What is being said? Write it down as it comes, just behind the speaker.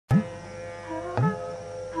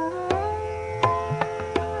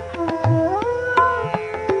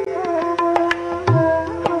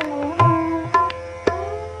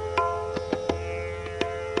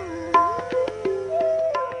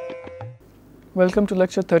Welcome to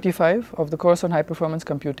lecture 35 of the course on high performance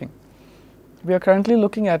computing. We are currently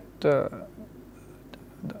looking at a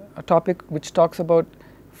topic which talks about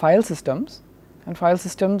file systems, and file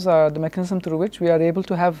systems are the mechanism through which we are able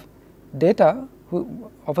to have data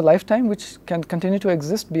of a lifetime which can continue to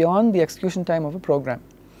exist beyond the execution time of a program.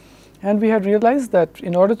 And we had realized that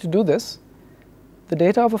in order to do this, the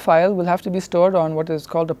data of a file will have to be stored on what is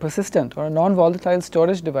called a persistent or a non-volatile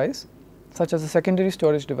storage device, such as a secondary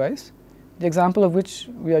storage device, the example of which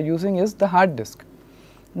we are using is the hard disk.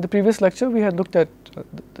 In the previous lecture, we had looked at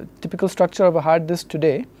the typical structure of a hard disk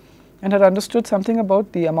today and had understood something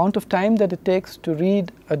about the amount of time that it takes to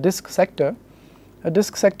read a disk sector. A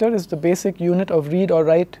disk sector is the basic unit of read or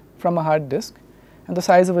write from a hard disk, and the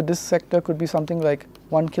size of a disk sector could be something like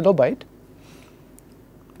 1 kilobyte.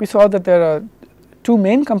 We saw that there are two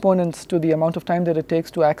main components to the amount of time that it takes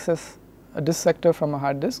to access a disk sector from a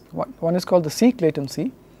hard disk. One is called the seek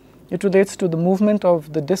latency. It relates to the movement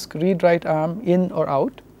of the disk read-write arm in or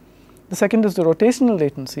out. The second is the rotational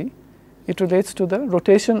latency. It relates to the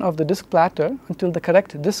rotation of the disk platter until the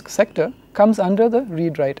correct disk sector comes under the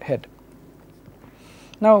read-write head.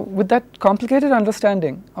 Now, with that complicated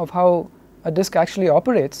understanding of how a disk actually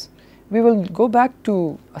operates, we will go back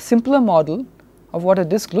to a simpler model of what a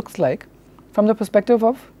disk looks like from the perspective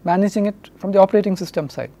of managing it from the operating system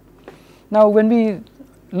side. Now, when we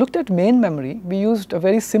looked at main memory, we used a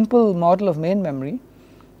very simple model of main memory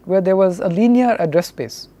where there was a linear address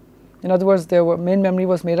space. In other words, main memory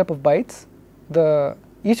was made up of bytes.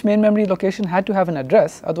 Each main memory location had to have an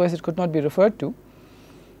address, otherwise it could not be referred to.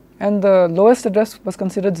 And the lowest address was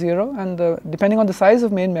considered 0, and depending on the size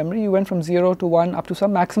of main memory, you went from 0 to 1 up to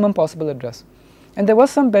some maximum possible address. And there was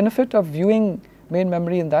some benefit of viewing main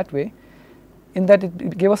memory in that way, in that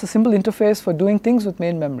it gave us a simple interface for doing things with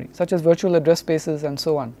main memory, such as virtual address spaces and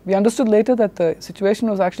so on. We understood later that the situation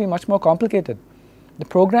was actually much more complicated. The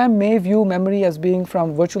program may view memory as being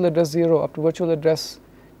from virtual address 0 up to virtual address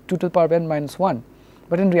 2 to the power of n minus 1.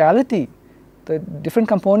 But in reality, the different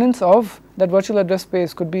components of that virtual address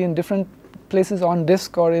space could be in different places on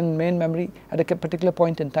disk or in main memory at a particular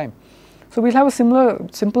point in time. So we'll have a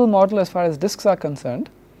simple model as far as disks are concerned.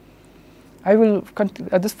 I will,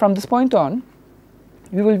 from this point on,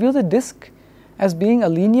 we will view the disk as being a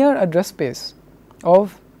linear address space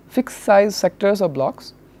of fixed size sectors or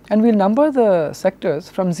blocks, and we'll number the sectors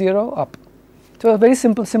from 0 up. So a very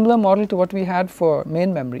similar model to what we had for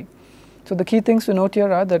main memory. So the key things to note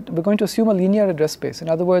here are that we're going to assume a linear address space. In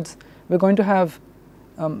other words, we're going to have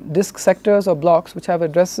disk sectors or blocks which have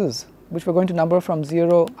addresses which we're going to number from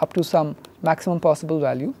 0 up to some maximum possible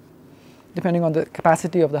value, depending on the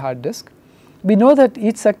capacity of the hard disk. We know that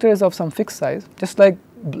each sector is of some fixed size, just like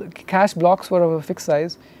cache blocks were of a fixed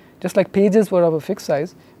size, just like pages were of a fixed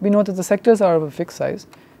size. We know that the sectors are of a fixed size,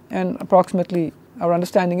 and approximately our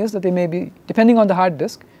understanding is that they may be, depending on the hard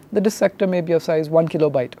disk, the disk sector may be of size 1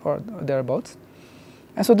 kilobyte or thereabouts.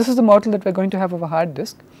 And so this is the model that we're going to have of a hard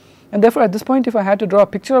disk. And therefore, at this point, if I had to draw a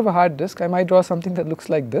picture of a hard disk, I might draw something that looks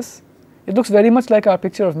like this. It looks very much like our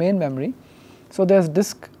picture of main memory. So there's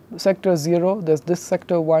disk sector 0, there's disk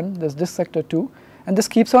sector 1, there's disk sector 2, and this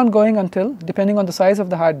keeps on going until, depending on the size of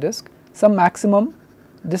the hard disk, some maximum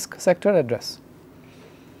disk sector address.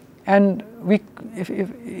 And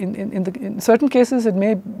in certain cases, it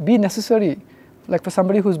may be necessary, like for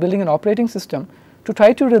somebody who's building an operating system, to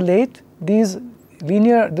try to relate this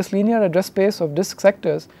linear address space of disk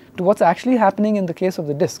sectors to what's actually happening in the case of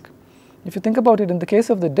the disk. If you think about it, in the case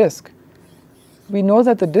of the disk, we know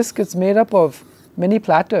that the disk is made up of many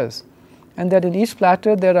platters, and that in each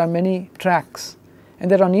platter there are many tracks,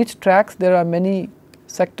 and that on each tracks there are many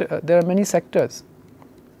sectors.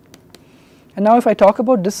 And now if I talk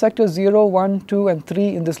about disk sectors 0, 1, 2 and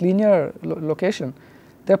 3 in this linear location,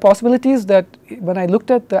 there are possibilities that when I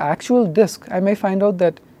looked at the actual disk, I may find out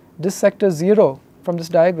that disk sector 0 from this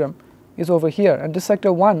diagram is over here, and disk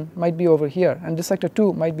sector 1 might be over here, and disk sector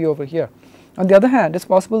 2 might be over here. On the other hand, it's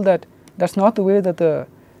possible that that's not the way that the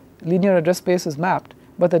linear address space is mapped,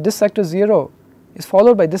 but the disk sector 0 is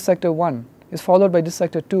followed by disk sector 1, is followed by disk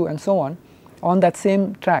sector 2 and so on that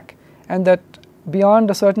same track, and that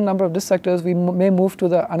beyond a certain number of disk sectors we may move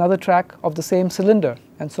to another track of the same cylinder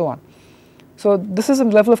and so on. So this is a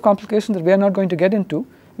level of complication that we are not going to get into.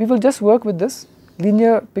 We will just work with this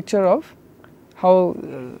linear picture of how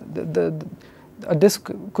a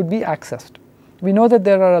disk could be accessed. We know that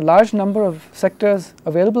there are a large number of sectors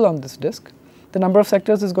available on this disk. The number of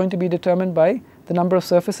sectors is going to be determined by the number of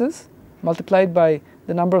surfaces multiplied by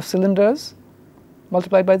the number of cylinders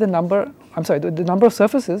multiplied by the number of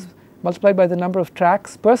surfaces multiplied by the number of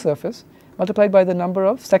tracks per surface multiplied by the number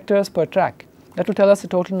of sectors per track. That will tell us the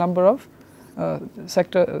total number of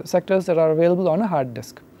sectors that are available on a hard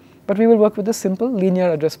disk. But we will work with a simple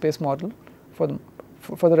linear address space model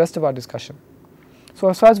for the rest of our discussion. So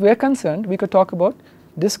as far as we are concerned, we could talk about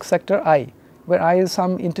disk sector I, where I is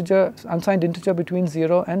some integer, unsigned integer between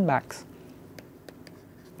 0 and max.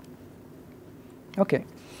 Okay.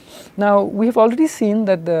 Now we have already seen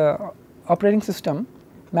that the operating system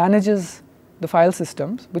manages the file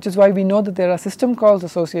systems, which is why we know that there are system calls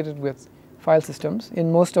associated with file systems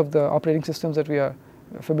in most of the operating systems that we are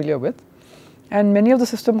familiar with. And many of the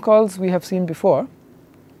system calls we have seen before.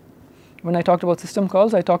 When I talked about system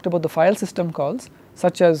calls, I talked about the file system calls,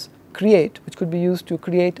 such as create, which could be used to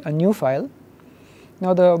create a new file.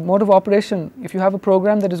 Now the mode of operation, if you have a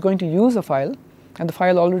program that is going to use a file and the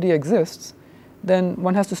file already exists, then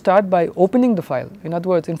one has to start by opening the file. In other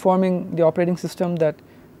words, informing the operating system that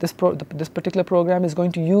this particular program is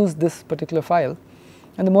going to use this particular file.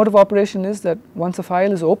 And the mode of operation is that once a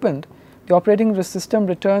file is opened, the operating system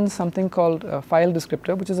returns something called a file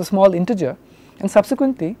descriptor, which is a small integer, and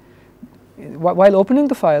subsequently, while opening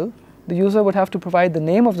the file, the user would have to provide the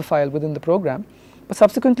name of the file within the program, but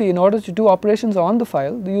subsequently, in order to do operations on the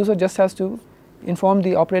file, the user just has to inform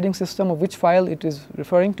the operating system of which file it is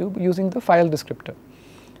referring to using the file descriptor.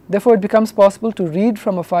 Therefore, it becomes possible to read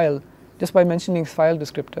from a file just by mentioning file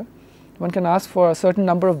descriptor. One can ask for a certain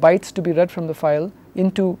number of bytes to be read from the file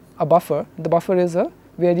into a buffer. The buffer is a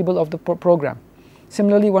variable of the program.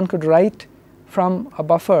 Similarly, one could write from a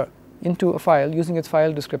buffer into a file using its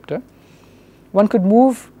file descriptor. One could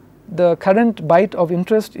move the current byte of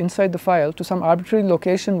interest inside the file to some arbitrary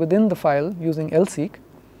location within the file using lseek.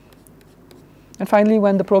 And finally,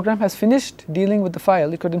 when the program has finished dealing with the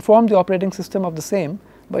file, it could inform the operating system of the same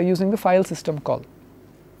by using the file system call.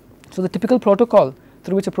 So the typical protocol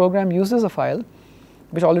through which a program uses a file,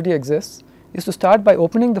 which already exists, is to start by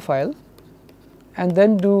opening the file and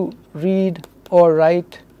then do read or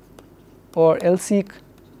write or lseek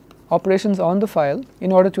operations on the file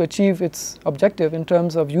in order to achieve its objective in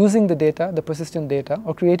terms of using the data, the persistent data,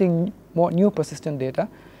 or creating more new persistent data.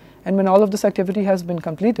 And when all of this activity has been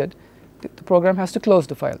completed, the program has to close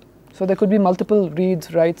the file. So there could be multiple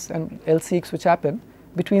reads, writes, and lseeks which happen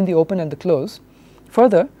between the open and the close.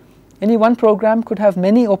 Further, any one program could have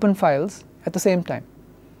many open files at the same time.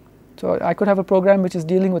 So I could have a program which is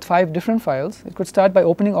dealing with 5 different files. It could start by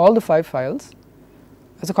opening all the 5 files.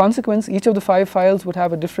 As a consequence, each of the 5 files would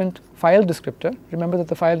have a different file descriptor. Remember that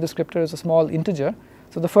the file descriptor is a small integer.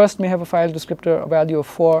 So the first may have a file descriptor value of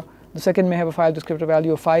 4, the second may have a file descriptor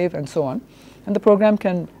value of 5, and so on. And the program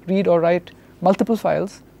can read or write multiple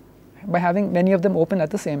files by having many of them open at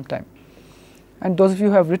the same time. And those of you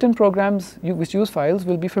who have written programs which use files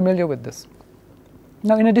will be familiar with this.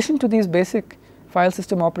 Now, in addition to these basic file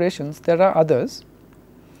system operations, there are others.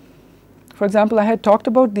 For example, I had talked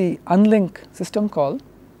about the unlink system call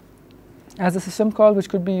as a system call which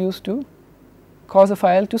could be used to cause a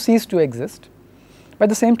file to cease to exist. By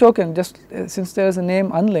the same token, just since there is a name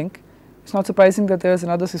unlink, it's not surprising that there is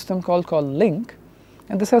another system call called link,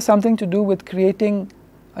 and this has something to do with creating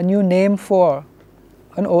a new name for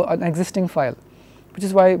an existing file, which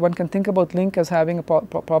is why one can think about link as having a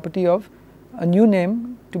property of a new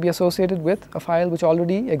name to be associated with a file which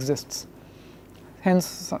already exists.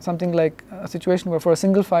 Hence, something like a situation where for a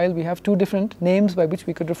single file we have 2 different names by which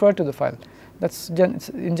we could refer to the file. That's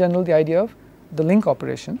in general the idea of the link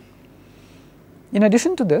operation. In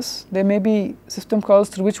addition to this, there may be system calls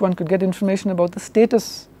through which one could get information about the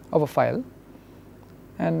status of a file.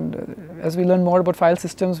 And as we learn more about file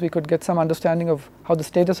systems, we could get some understanding of how the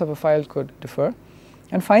status of a file could differ.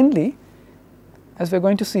 And finally, as we're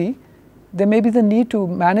going to see, there may be the need to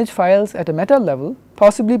manage files at a meta level,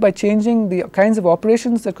 possibly by changing the kinds of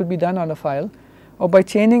operations that could be done on a file, or by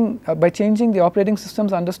changing the operating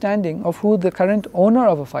system's understanding of who the current owner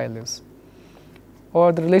of a file is,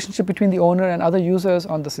 or the relationship between the owner and other users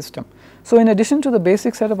on the system. So in addition to the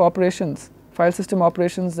basic set of operations, file system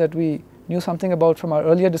operations that we knew something about from our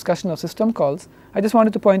earlier discussion of system calls, I just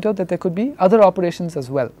wanted to point out that there could be other operations as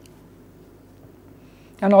well.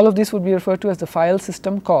 And all of these would be referred to as the file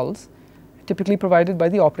system calls, typically provided by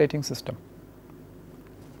the operating system.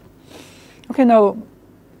 Okay, now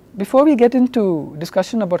before we get into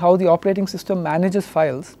discussion about how the operating system manages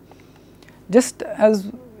files, just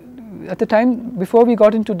as at the time before we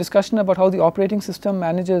got into discussion about how the operating system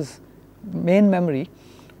manages main memory,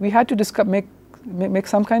 we had to make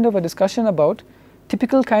some kind of a discussion about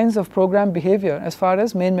typical kinds of program behavior as far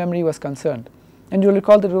as main memory was concerned. And you'll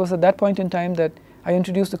recall that it was at that point in time that I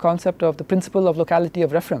introduced the concept of the principle of locality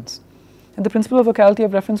of reference. And the principle of locality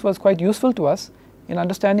of reference was quite useful to us in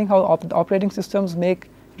understanding how operating systems make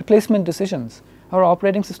replacement decisions how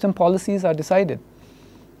operating system policies are decided.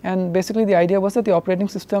 And basically the idea was that the operating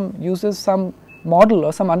system uses some model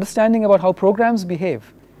or some understanding about how programs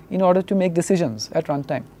behave in order to make decisions at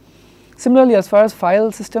runtime. Similarly, as far as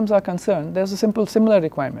file systems are concerned, there is a similar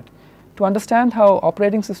requirement. To understand how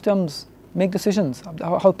operating systems make decisions,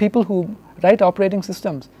 how people who write operating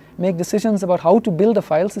systems make decisions about how to build a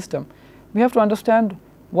file system, we have to understand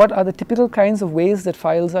what are the typical kinds of ways that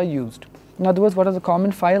files are used. In other words, what are the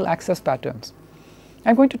common file access patterns. I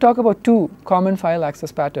am going to talk about two common file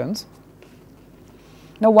access patterns.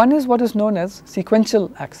 Now, one is what is known as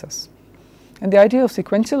sequential access. And the idea of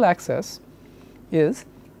sequential access is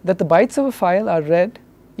that the bytes of a file are read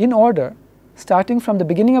in order, starting from the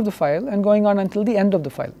beginning of the file and going on until the end of the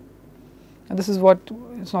file. And this is what,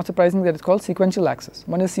 it's not surprising that it's called sequential access.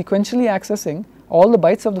 One is sequentially accessing all the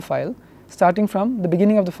bytes of the file, starting from the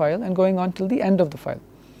beginning of the file and going on till the end of the file.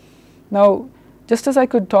 Now, just as I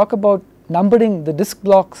could talk about numbering the disk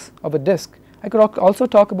blocks of a disk, I could also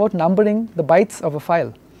talk about numbering the bytes of a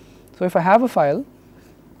file. So if I have a file,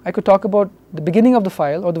 I could talk about the beginning of the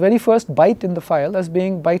file or the very first byte in the file as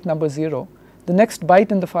being byte number 0, the next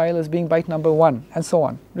byte in the file as being byte number 1, and so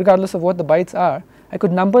on. Regardless of what the bytes are, I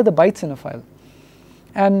could number the bytes in a file.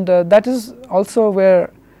 And that is also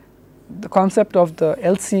where the concept of the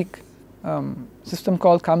LSEQ system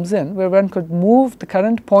call comes in, where one could move the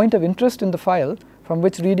current point of interest in the file from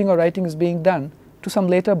which reading or writing is being done to some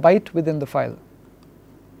later byte within the file.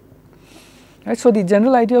 Right, so the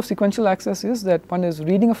general idea of sequential access is that one is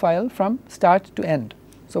reading a file from start to end.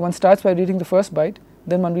 So one starts by reading the first byte,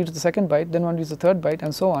 then one reads the second byte, then one reads the third byte,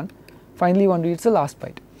 and so on. Finally, one reads the last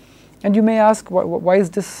byte. And you may ask, why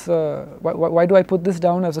is this? Why do I put this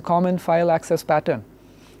down as a common file access pattern?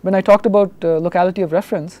 When I talked about locality of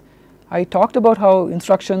reference, I talked about how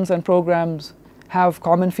instructions and programs have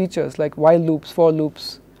common features like while loops, for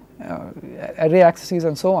loops, array accesses,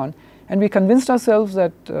 and so on. And we convinced ourselves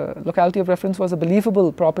that locality of reference was a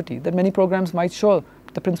believable property, that many programs might show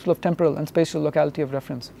the principle of temporal and spatial locality of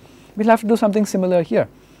reference. We'll have to do something similar here.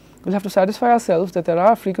 We'll have to satisfy ourselves that there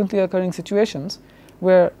are frequently occurring situations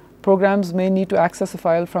where programs may need to access a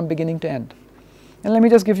file from beginning to end. And let me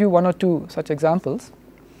just give you one or two such examples.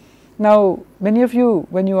 Now, many of you,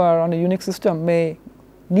 when you are on a Unix system, may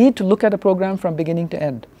need to look at a program from beginning to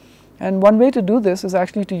end. And one way to do this is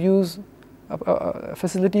actually to use a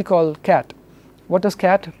facility called cat. What does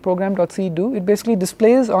cat program.c do? It basically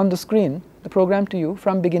displays on the screen the program to you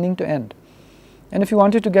from beginning to end. And if you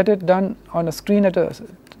wanted to get it done on a screen at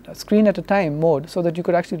a time mode so that you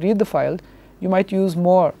could actually read the file, you might use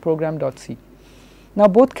more program.c. Now,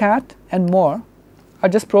 both cat and more are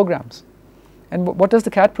just programs. And what does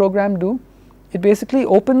the cat program do? It basically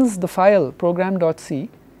opens the file program.c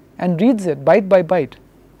and reads it byte by byte,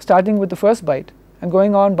 starting with the first byte and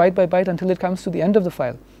going on byte by byte until it comes to the end of the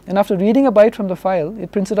file. And after reading a byte from the file,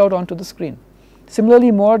 it prints it out onto the screen.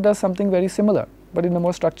 Similarly, more does something very similar, but in a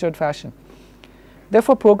more structured fashion.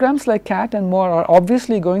 Therefore, programs like cat and more are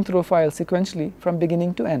obviously going through a file sequentially from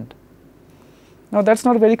beginning to end. Now, that's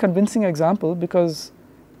not a very convincing example because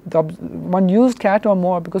one used cat or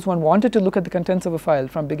more because one wanted to look at the contents of a file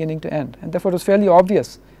from beginning to end. And therefore, it was fairly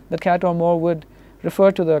obvious that cat or more would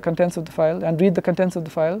refer to the contents of the file and read the contents of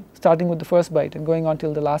the file starting with the first byte and going on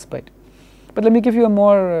till the last byte. But let me give you a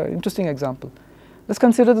more interesting example. Let's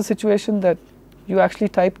consider the situation that you actually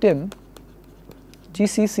typed in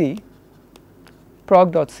gcc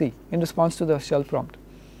prog.c in response to the shell prompt.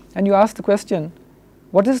 And you asked the question,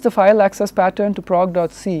 what is the file access pattern to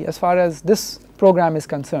prog.c as far as this program is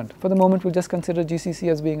concerned? For the moment, we'll just consider GCC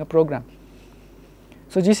as being a program.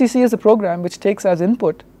 So GCC is a program which takes as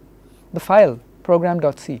input the file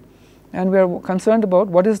program.c. And we are concerned about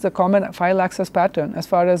what is the common file access pattern as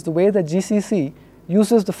far as the way that GCC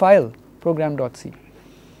uses the file program.c.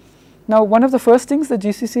 Now, one of the first things that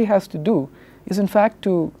GCC has to do is in fact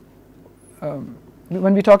to,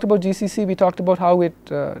 when we talked about GCC, we talked about how it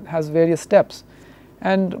has various steps.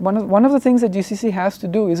 And one of the things that GCC has to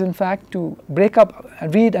do is in fact to break up,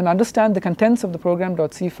 read and understand the contents of the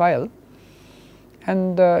program.c file.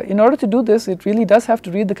 And in order to do this, it really does have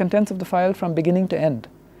to read the contents of the file from beginning to end.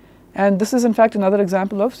 And this is in fact another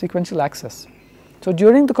example of sequential access. So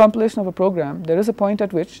during the compilation of a program, there is a point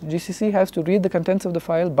at which GCC has to read the contents of the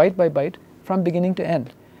file byte by byte from beginning to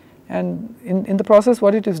end. And in the process,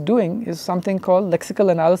 what it is doing is something called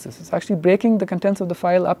lexical analysis. It's actually breaking the contents of the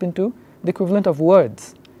file up into the equivalent of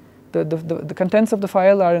words. The contents of the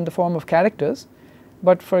file are in the form of characters,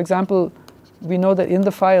 but for example, we know that in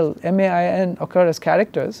the file MAIN occur as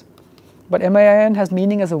characters, but MAIN has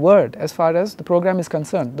meaning as a word as far as the program is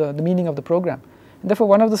concerned, the meaning of the program. And therefore,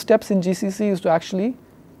 one of the steps in GCC is to actually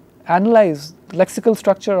analyze the lexical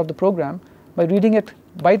structure of the program by reading it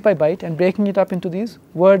byte by byte and breaking it up into these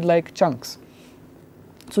word-like chunks.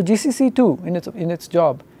 So GCC too, in its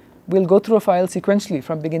job, will go through a file sequentially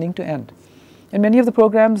from beginning to end. And many of the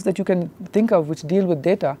programs that you can think of which deal with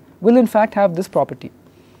data will in fact have this property,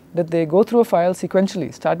 that they go through a file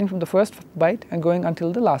sequentially, starting from the first byte and going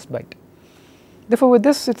until the last byte. Therefore, with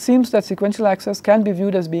this, it seems that sequential access can be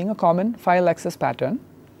viewed as being a common file access pattern.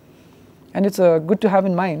 And it's good to have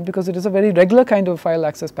in mind because it is a very regular kind of file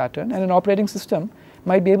access pattern, and an operating system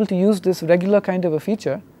might be able to use this regular kind of a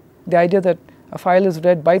feature, the idea that a file is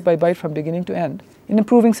read byte by byte from beginning to end, in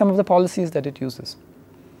improving some of the policies that it uses.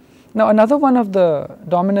 Now, another one of the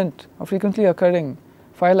dominant or frequently occurring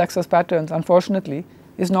file access patterns, unfortunately,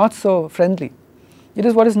 is not so friendly. It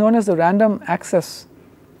is what is known as the random access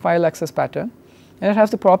file access pattern, and it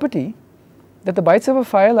has the property that the bytes of a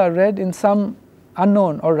file are read in some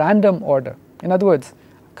unknown or random order. In other words,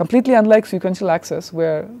 completely unlike sequential access,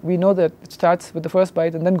 where we know that it starts with the first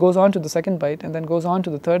byte and then goes on to the second byte and then goes on to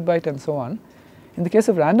the third byte and so on. In the case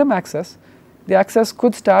of random access, the access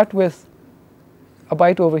could start with a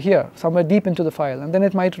byte over here, somewhere deep into the file, and then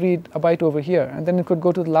it might read a byte over here, and then it could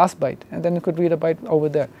go to the last byte, and then it could read a byte over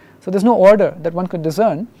there. So there's no order that one could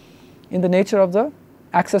discern in the nature of the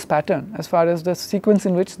access pattern as far as the sequence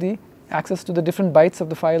in which the access to the different bytes of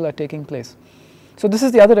the file are taking place. So this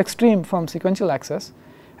is the other extreme from sequential access,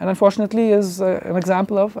 and unfortunately is an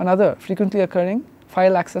example of another frequently occurring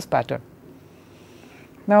file access pattern.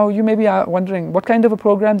 Now you may be wondering what kind of a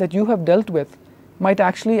program that you have dealt with might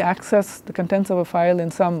actually access the contents of a file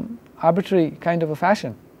in some arbitrary kind of a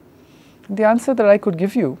fashion. The answer that I could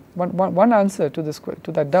give you, one answer to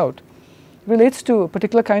that doubt, relates to a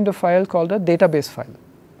particular kind of file called a database file.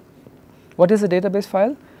 What is a database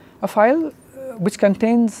file? A file which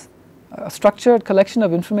contains a structured collection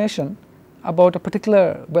of information about a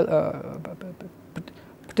particular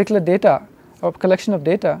data or collection of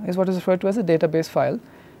data is what is referred to as a database file.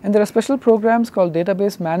 And there are special programs called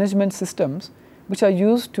database management systems which are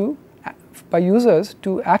used by users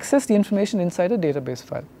to access the information inside a database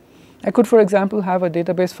file. I could, for example, have a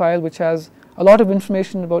database file which has a lot of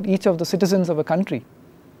information about each of the citizens of a country.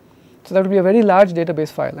 So that would be a very large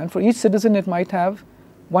database file, and for each citizen it might have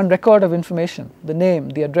one record of information, the name,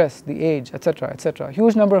 the address, the age, etc., etc. A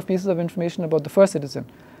huge number of pieces of information about the first citizen,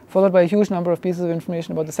 followed by a huge number of pieces of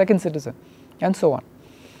information about the second citizen, and so on.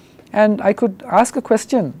 And I could ask a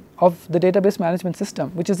question of the database management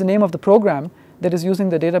system, which is the name of the program that is using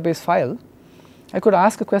the database file. I could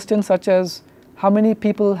ask a question such as how many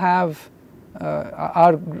people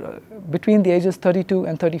are between the ages 32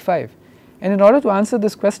 and 35. And in order to answer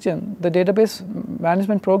this question, the database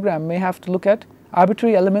management program may have to look at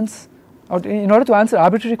arbitrary elements, or in order to answer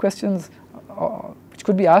arbitrary questions which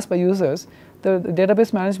could be asked by users, the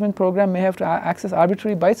database management program may have to access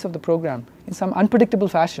arbitrary bytes of the program in some unpredictable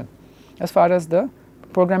fashion as far as the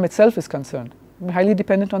program itself is concerned, highly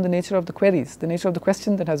dependent on the nature of the queries, the nature of the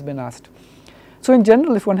question that has been asked. So in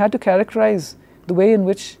general, if one had to characterize the way in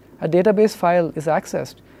which a database file is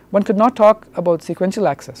accessed, one could not talk about sequential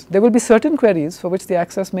access. There will be certain queries for which the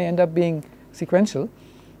access may end up being sequential,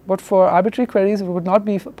 but for arbitrary queries it would not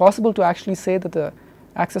be possible to actually say that the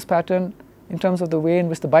access pattern in terms of the way in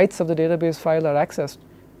which the bytes of the database file are accessed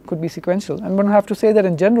could be sequential. And one would have to say that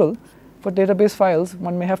in general, for database files,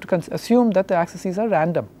 one may have to assume that the accesses are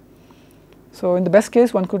random. So in the best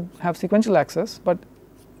case, one could have sequential access, but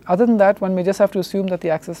other than that, one may just have to assume that the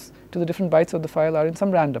access to the different bytes of the file are in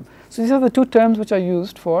some random. So these are the two terms which are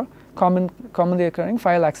used for commonly occurring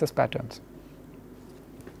file access patterns.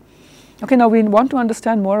 Okay, now we want to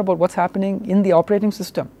understand more about what's happening in the operating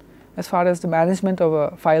system as far as the management of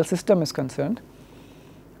a file system is concerned.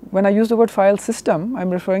 When I use the word file system,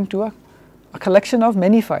 I'm referring to a collection of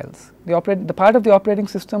many files. The part of the operating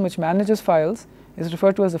system which manages files is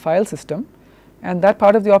referred to as the file system, and that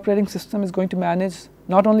part of the operating system is going to manage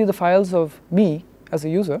not only the files of me as a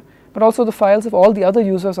user, but also the files of all the other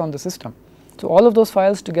users on the system. So all of those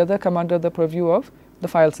files together come under the purview of the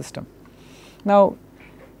file system. Now,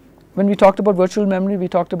 when we talked about virtual memory, we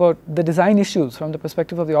talked about the design issues from the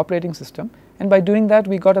perspective of the operating system, and by doing that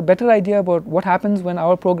we got a better idea about what happens when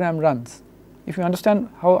our program runs. If you understand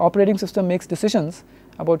how operating system makes decisions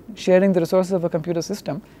about sharing the resources of a computer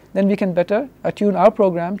system, then we can better attune our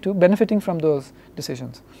program to benefiting from those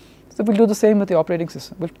decisions. So we'll do the same with the operating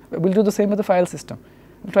system. We'll do the same with the file system.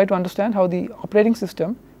 We'll try to understand how the operating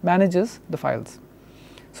system manages the files.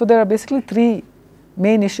 So there are basically three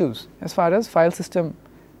main issues as far as file system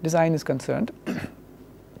design is concerned.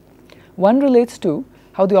 One relates to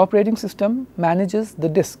how the operating system manages the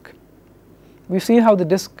disk. We've seen how the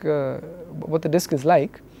disk, what the disk is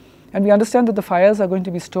like. and we understand that the files are going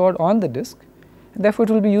to be stored on the disk, and therefore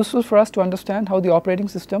it will be useful for us to understand how the operating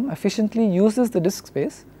system efficiently uses the disk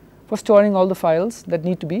space for storing all the files that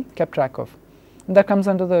need to be kept track of. And that comes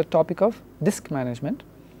under the topic of disk management.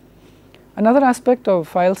 Another aspect of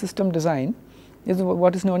file system design is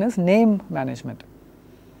what is known as name management.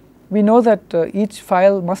 We know that each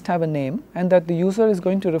file must have a name and that the user is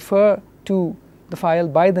going to refer to the file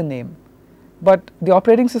by the name. But the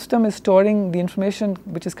operating system is storing the information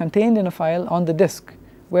which is contained in a file on the disk,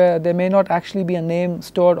 where there may not actually be a name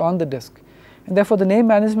stored on the disk. And therefore, the name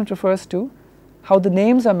management refers to how the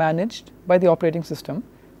names are managed by the operating system,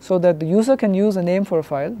 so that the user can use a name for a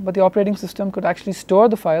file, but the operating system could actually store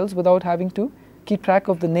the files without having to keep track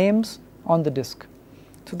of the names on the disk.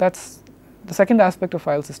 So that's the second aspect of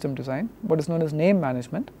file system design, what is known as name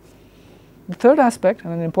management. The third aspect,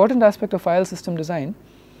 and an important aspect of file system design,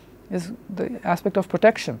 is the aspect of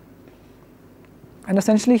protection. And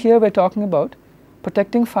essentially here we are talking about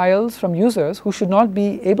protecting files from users who should not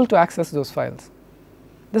be able to access those files.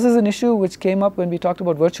 This is an issue which came up when we talked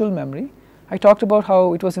about virtual memory. I talked about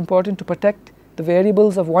how it was important to protect the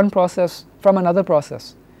variables of one process from another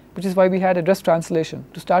process, which is why we had address translation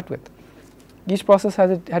to start with. Each process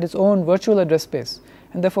had its own virtual address space,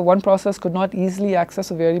 and therefore one process could not easily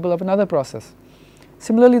access a variable of another process.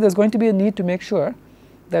 Similarly, there is going to be a need to make sure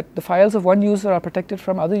that the files of one user are protected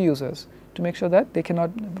from other users, to make sure that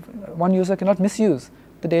one user cannot misuse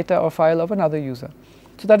the data or file of another user.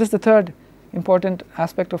 So that is the third important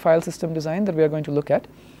aspect of file system design that we are going to look at.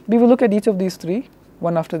 We will look at each of these three,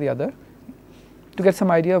 one after the other, to get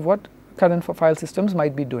some idea of what current file systems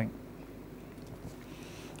might be doing.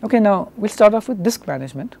 Okay, now we'll start off with disk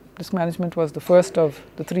management. Disk management was the first of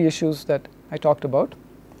the three issues that I talked about.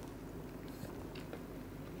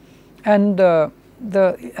 And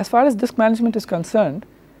as far as disk management is concerned,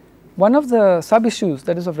 one of the sub-issues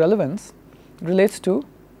that is of relevance relates to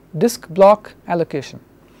disk block allocation.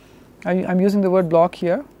 I'm using the word block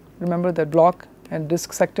here. Remember that block and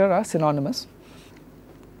disk sector are synonymous.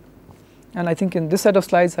 And I think in this set of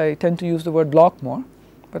slides I tend to use the word block more,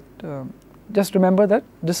 but just remember that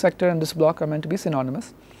disk sector and disk block are meant to be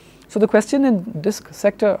synonymous. So the question in disk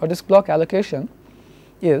sector or disk block allocation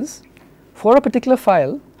is, for a particular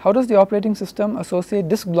file, how does the operating system associate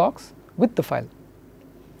disk blocks with the file?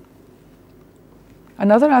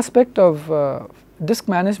 Another aspect of disk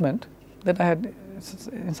management that I had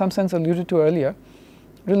in some sense alluded to earlier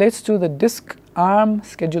relates to the disk arm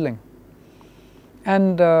scheduling.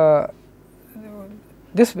 And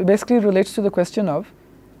this basically relates to the question of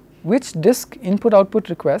which disk input output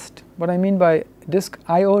request. What I mean by disk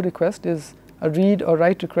I/O request is a read or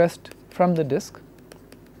write request from the disk,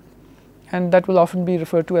 and that will often be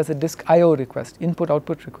referred to as a disk I/O request, input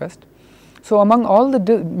output request. So among all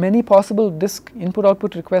the many possible disk input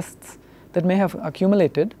output requests that may have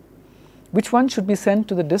accumulated, which one should be sent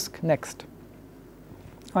to the disk next?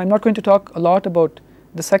 I am not going to talk a lot about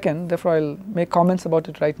the second, therefore I will make comments about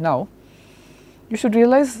it right now. You should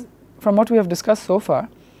realize from what we have discussed so far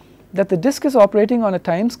that the disk is operating on a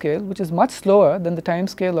time scale which is much slower than the time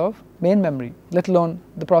scale of main memory, let alone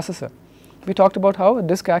the processor. We talked about how a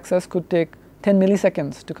disk access could take 10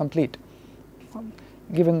 milliseconds to complete,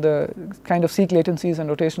 given the kind of seek latencies and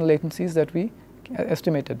rotational latencies that we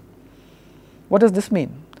estimated. What does this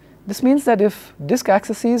mean? This means that if disk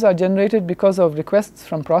accesses are generated because of requests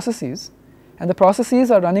from processes, and the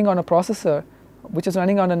processes are running on a processor which is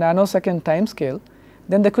running on a nanosecond time scale,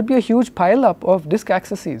 then there could be a huge pile-up of disk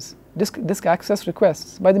accesses, disk access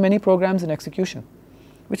requests by the many programs in execution,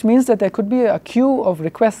 which means that there could be a queue of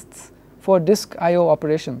requests for disk I/O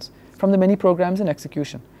operations from the many programs in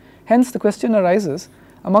execution. Hence, the question arises,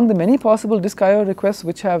 among the many possible disk I/O requests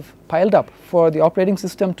which have piled up for the operating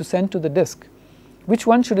system to send to the disk, which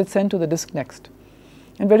one should it send to the disk next?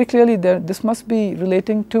 And very clearly this must be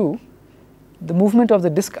relating to the movement of the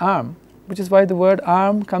disk arm, which is why the word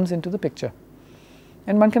arm comes into the picture.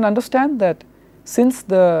 And one can understand that since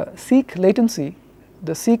the seek latency,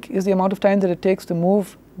 the seek is the amount of time that it takes to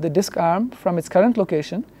move the disk arm from its current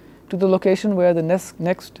location to the location where the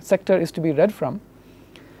next sector is to be read from.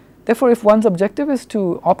 Therefore, if one's objective is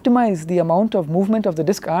to optimize the amount of movement of the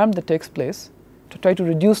disk arm that takes place, to try to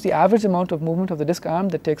reduce the average amount of movement of the disk arm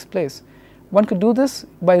that takes place, one could do this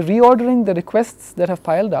by reordering the requests that have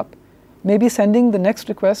piled up, maybe sending the next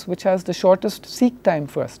request which has the shortest seek time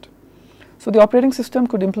first. So the operating system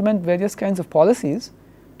could implement various kinds of policies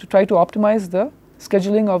to try to optimize the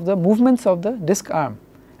scheduling of the movements of the disk arm,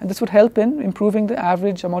 and this would help in improving the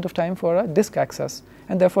average amount of time for a disk access,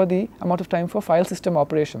 and therefore the amount of time for file system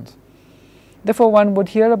operations. Therefore, one would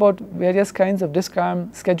hear about various kinds of disk arm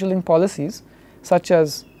scheduling policies, such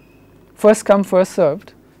as first come first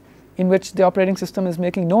served, in which the operating system is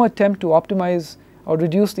making no attempt to optimize or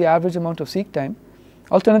reduce the average amount of seek time.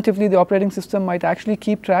 Alternatively, the operating system might actually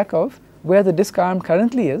keep track of where the disk arm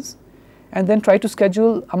currently is, and then try to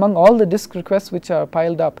schedule among all the disk requests which are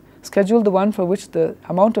piled up, schedule the one for which the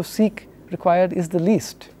amount of seek required is the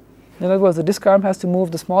least. In other words, the disk arm has to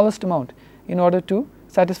move the smallest amount in order to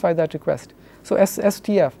satisfy that request. So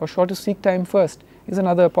STF, or shortest seek time first, is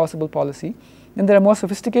another possible policy. And there are more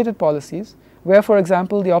sophisticated policies where, for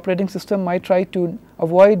example, the operating system might try to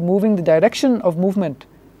avoid moving the direction of movement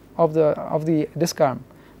of the disk arm,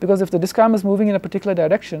 because if the disk arm is moving in a particular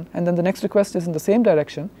direction and then the next request is in the same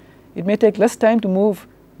direction, it may take less time to move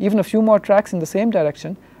even a few more tracks in the same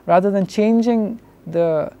direction rather than changing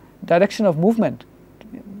the direction of movement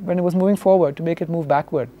when it was moving forward to make it move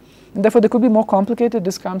backward. And therefore, there could be more complicated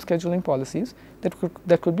disk arm scheduling policies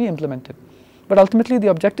that could be implemented. But ultimately, the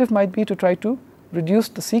objective might be to try to reduce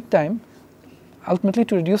the seek time, ultimately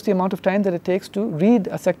to reduce the amount of time that it takes to read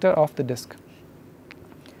a sector of the disk.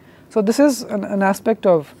 So this is an aspect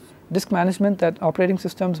of disk management that operating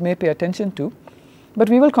systems may pay attention to, but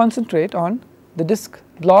we will concentrate on the disk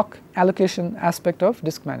block allocation aspect of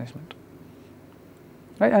disk management.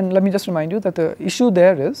 Right? And let me just remind you that the issue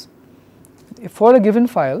there is, for a given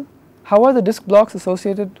file, how are the disk blocks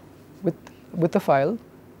associated with the file?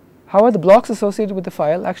 How are the blocks associated with the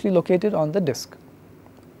file actually located on the disk?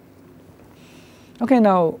 Okay,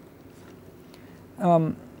 now,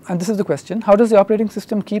 and this is the question: how does the operating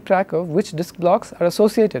system keep track of which disk blocks are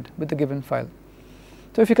associated with the given file?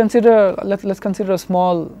 So if you consider, let's consider a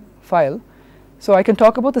small file. So I can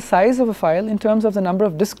talk about the size of a file in terms of the number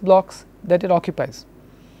of disk blocks that it occupies.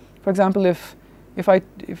 For example, if I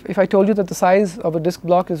told you that the size of a disk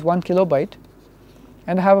block is 1 kilobyte,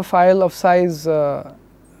 and I have a file of size,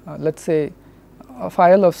 let's say, a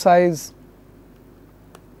file of size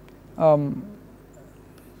 9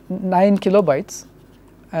 kilobytes,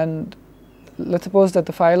 and let's suppose that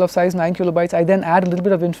the file of size 9 kilobytes, I then add a little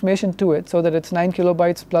bit of information to it so that it's 9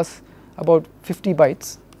 kilobytes plus about 50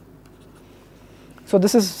 bytes. So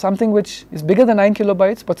this is something which is bigger than 9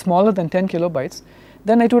 kilobytes but smaller than 10 kilobytes.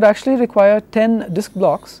 Then it would actually require 10 disk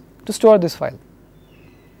blocks to store this file.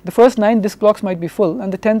 The first 9 disk blocks might be full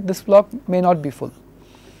and the 10th disk block may not be full.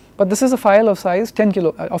 But this is a file of size 10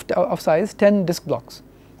 disk blocks.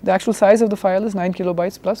 The actual size of the file is 9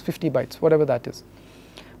 kilobytes plus 50 bytes, whatever that is.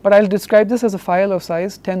 But I'll describe this as a file of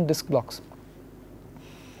size 10 disk blocks.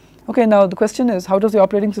 Okay, now the question is, how does the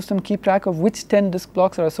operating system keep track of which 10 disk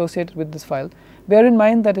blocks are associated with this file? Bear in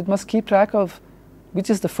mind that it must keep track of which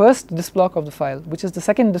is the first disk block of the file, which is the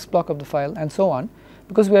second disk block of the file, and so on,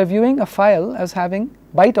 because we are viewing a file as having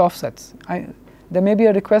byte offsets. There may be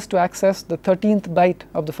a request to access the 13th byte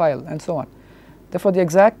of the file, and so on. Therefore, the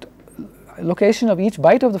exact location of each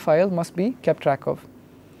byte of the file must be kept track of.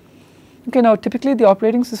 Okay, now typically the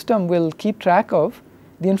operating system will keep track of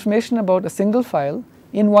the information about a single file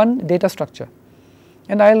in one data structure.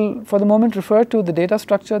 And I'll for the moment refer to the data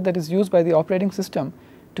structure that is used by the operating system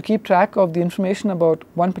to keep track of the information about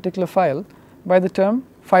one particular file by the term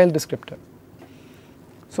file descriptor.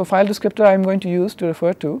 So file descriptor I am going to use to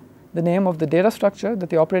refer to the name of the data structure that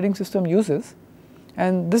the operating system uses,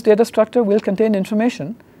 and this data structure will contain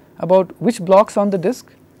information about which blocks on the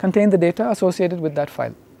disk contain the data associated with that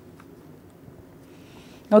file.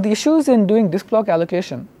 Now the issues in doing disk block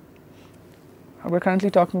allocation, we are currently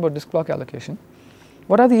talking about disk block allocation.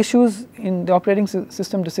 What are the issues in the operating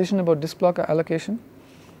system decision about disk block allocation?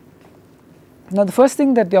 Now the first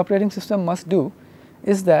thing that the operating system must do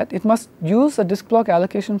is that it must use a disk block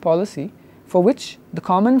allocation policy for which the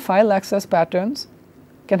common file access patterns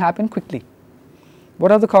can happen quickly.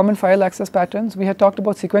 What are the common file access patterns? We had talked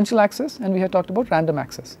about sequential access and we had talked about random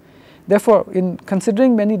access. Therefore, in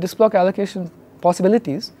considering many disk block allocation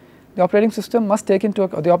possibilities, the operating system must take into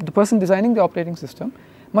account, the person designing the operating system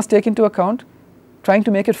must take into account trying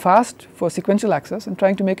to make it fast for sequential access and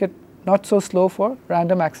trying to make it not so slow for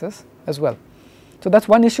random access as well. So that's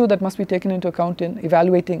one issue that must be taken into account in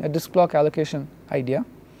evaluating a disk block allocation idea.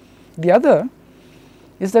 The other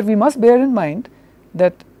is that we must bear in mind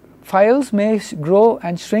that files may grow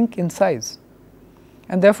and shrink in size,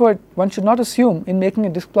 and therefore one should not assume in making a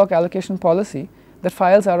disk block allocation policy that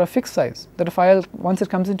files are a fixed size, that a file once it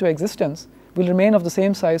comes into existence will remain of the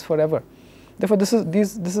same size forever. Therefore this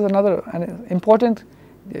is another an important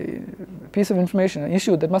piece of information, an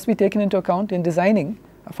issue that must be taken into account in designing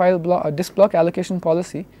a disk block allocation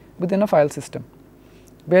policy within a file system,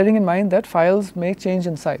 bearing in mind that files may change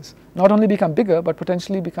in size, not only become bigger but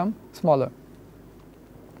potentially become smaller.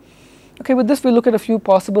 Okay, with this we look at a few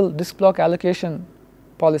possible disk block allocation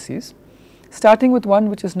policies. starting with one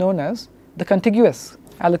which is known as the contiguous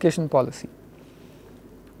allocation policy.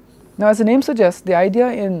 Now, as the name suggests, the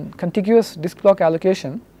idea in contiguous disk block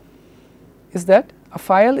allocation is that a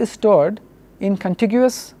file is stored in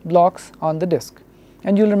contiguous blocks on the disk.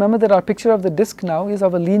 And you will remember that our picture of the disk now is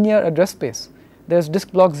of a linear address space. There is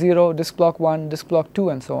disk block 0, disk block 1, disk block 2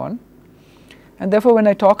 and so on. And therefore, when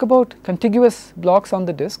I talk about contiguous blocks on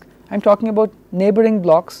the disk, I am talking about neighboring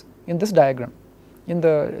blocks in this diagram, in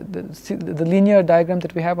the linear diagram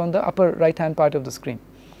that we have on the upper right hand part of the screen.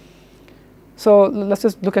 So, let us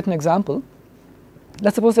just look at an example. Let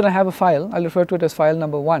us suppose that I have a file, I will refer to it as file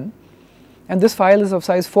number 1, and this file is of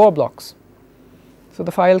size 4 blocks. So,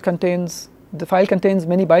 the file contains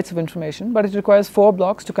many bytes of information, but it requires 4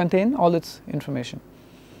 blocks to contain all its information.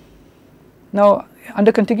 Now,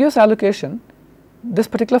 under contiguous allocation, this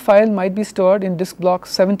particular file might be stored in disk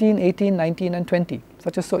blocks 17, 18, 19 and 20,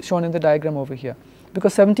 such as shown in the diagram over here,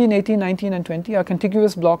 because 17, 18, 19 and 20 are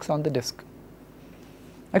contiguous blocks on the disk.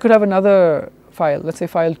 I could have another file, let us say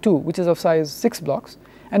file 2, which is of size 6 blocks,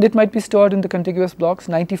 and it might be stored in the contiguous blocks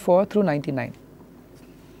 94 through 99.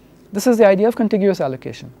 This is the idea of contiguous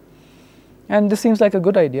allocation, and this seems like a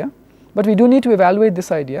good idea, but we do need to evaluate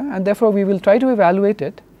this idea, and therefore we will try to evaluate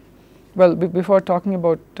it. Well, before talking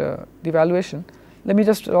about the evaluation, let me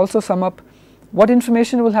just also sum up what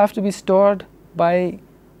information will have to be stored by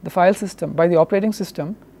the file system, by the operating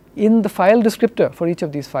system, in the file descriptor for each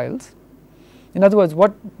of these files. In other words,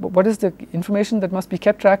 what is the information that must be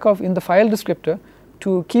kept track of in the file descriptor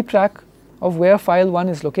to keep track of where file 1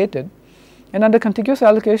 is located. And under contiguous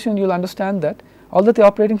allocation, you will understand that all that the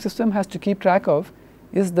operating system has to keep track of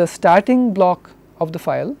is the starting block of the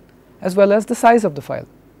file as well as the size of the file.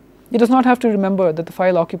 It does not have to remember that the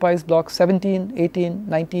file occupies blocks 17, 18,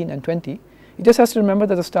 19 and 20. It just has to remember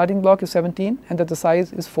that the starting block is 17 and that the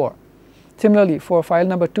size is 4. Similarly, for file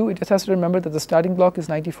number 2, it just has to remember that the starting block is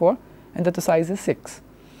 94 and that the size is 6.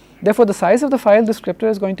 Therefore, the size of the file descriptor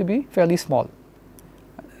is going to be fairly small.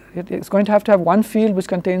 It is going to have one field which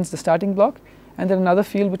contains the starting block and then another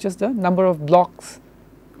field which is the number of blocks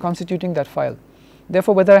constituting that file.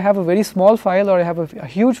 Therefore, whether I have a very small file or I have a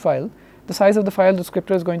huge file, the size of the file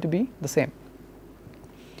descriptor is going to be the same.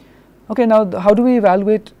 Okay, now how do we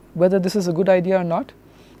evaluate whether this is a good idea or not?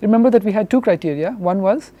 Remember that we had two criteria. One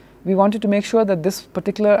was we wanted to make sure that this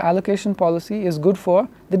particular allocation policy is good for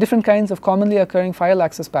the different kinds of commonly occurring file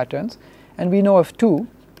access patterns, and we know of two.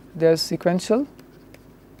 There is sequential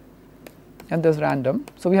and there is random.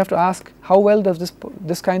 So, we have to ask how well does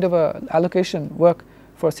this kind of a allocation work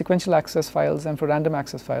for sequential access files and for random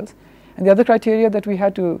access files. And the other criteria that we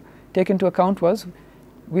had to take into account was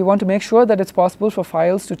we want to make sure that it is possible for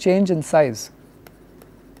files to change in size.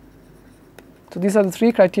 So, these are the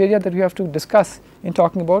three criteria that we have to discuss in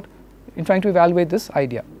trying to evaluate this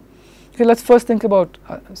idea. Okay, let us first think about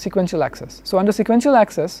sequential access. So, under sequential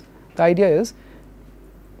access, the idea is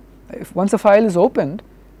if once a file is opened,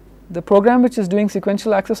 the program which is doing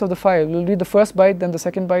sequential access of the file will read the first byte, then the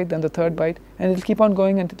second byte, then the third byte, and it will keep on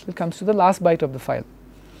going until it comes to the last byte of the file.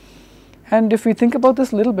 And if we think about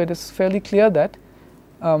this a little bit, it is fairly clear that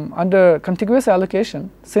under contiguous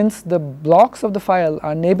allocation, since the blocks of the file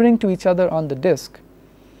are neighboring to each other on the disk,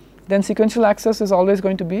 then sequential access is always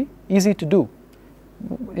going to be easy to do.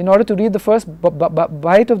 In order to read the first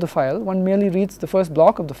byte of the file, one merely reads the first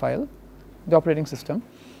block of the file, the operating system,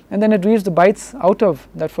 and then it reads the bytes out of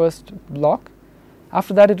that first block.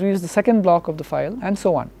 After that, it reads the second block of the file and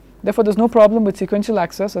so on. Therefore, there is no problem with sequential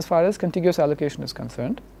access as far as contiguous allocation is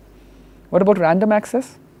concerned. What about random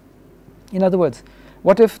access? In other words,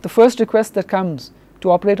 what if the first request that comes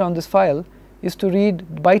to operate on this file is to read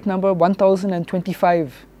byte number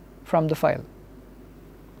 1025 from the file?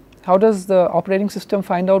 How does the operating system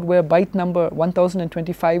find out where byte number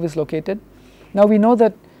 1025 is located? Now, we know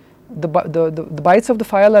that the bytes of the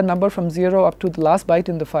file are numbered from 0 up to the last byte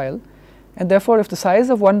in the file, and therefore, if the size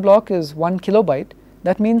of one block is 1 kilobyte,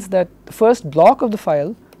 that means that the first block of the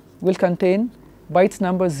file will contain bytes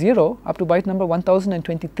number 0 up to byte number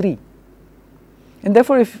 1023. And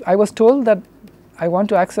therefore, if I was told that I want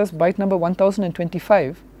to access byte number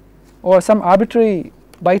 1025 or some arbitrary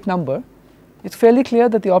byte number, it is fairly clear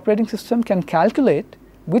that the operating system can calculate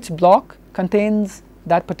which block contains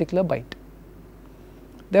that particular byte.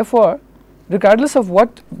 Therefore, regardless of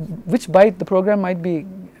which byte the program might be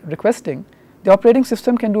requesting, the operating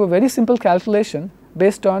system can do a very simple calculation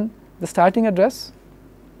based on the starting address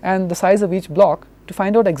and the size of each block to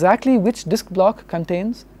find out exactly which disk block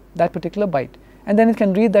contains that particular byte, and then it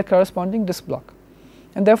can read that corresponding disk block.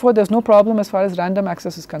 And therefore, there is no problem as far as random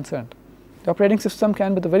access is concerned. The operating system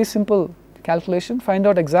can, with a very simple calculation, find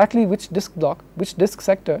out exactly which disk block, which disk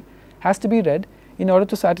sector has to be read in order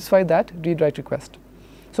to satisfy that read-write request.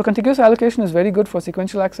 So contiguous allocation is very good for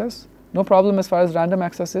sequential access, no problem as far as random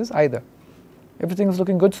access is either. Everything is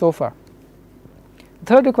looking good so far. The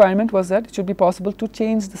third requirement was that it should be possible to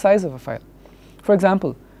change the size of a file. For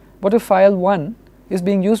example, what if file 1 is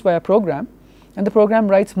being used by a program and the program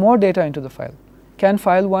writes more data into the file?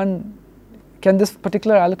 Can this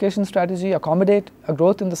particular allocation strategy accommodate a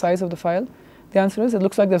growth in the size of the file? The answer is, it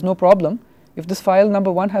looks like there's no problem. If this file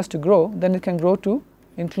number 1 has to grow, then it can grow to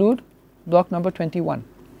include block number 21.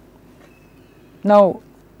 Now,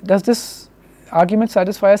 does this argument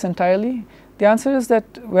satisfy us entirely? The answer is that,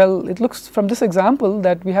 well, it looks from this example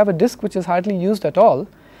that we have a disk which is hardly used at all.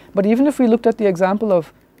 But even if we looked at the example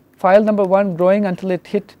of file number 1 growing until it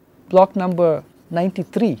hit block number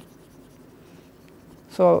 93.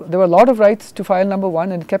 So there were a lot of writes to file number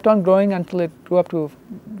 1 and it kept on growing until it grew up to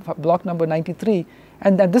block number 93.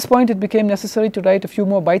 And at this point it became necessary to write a few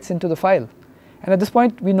more bytes into the file. And at this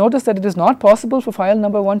point we noticed that it is not possible for file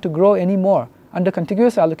number 1 to grow anymore under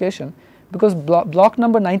contiguous allocation, because block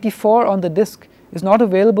number 94 on the disk is not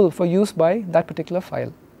available for use by that particular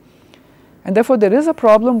file. And therefore there is a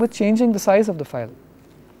problem with changing the size of the file.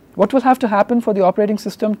 What will have to happen for the operating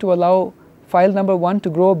system to allow file number 1 to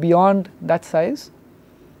grow beyond that size?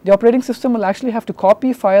 The operating system will actually have to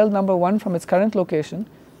copy file number 1 from its current location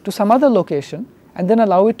to some other location and then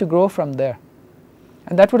allow it to grow from there.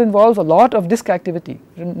 And that would involve a lot of disk activity.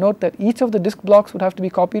 Note that each of the disk blocks would have to be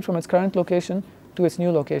copied from its current location to its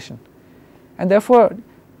new location. And therefore,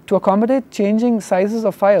 to accommodate changing sizes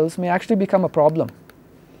of files may actually become a problem.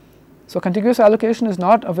 So contiguous allocation is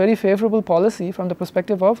not a very favorable policy from the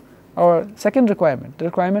perspective of our second requirement, the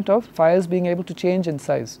requirement of files being able to change in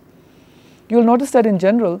size. You will notice that in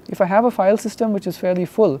general, if I have a file system which is fairly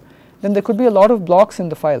full, then there could be a lot of blocks in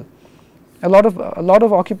the file, a lot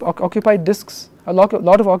of occupied disks, a lot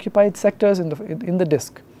of occupied sectors in the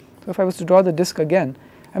disk. So if I was to draw the disk again,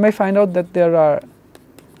 I may find out that there are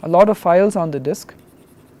a lot of files on the disk,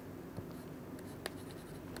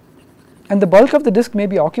 and the bulk of the disk may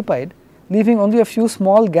be occupied, leaving only a few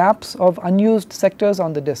small gaps of unused sectors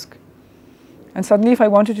on the disk. And suddenly if I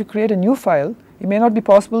wanted to create a new file, it may not be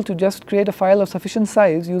possible to just create a file of sufficient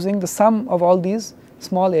size using the sum of all these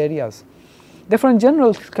small areas. Therefore, in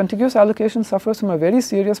general, contiguous allocation suffers from a very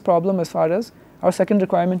serious problem as far as our second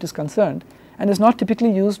requirement is concerned, and is not typically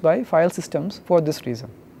used by file systems for this reason.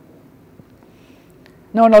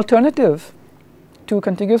 Now, an alternative to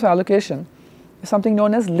contiguous allocation is something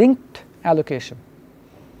known as linked allocation.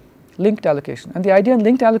 Linked allocation. And the idea in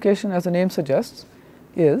linked allocation, as the name suggests,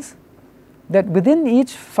 is that within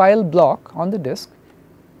each file block on the disk,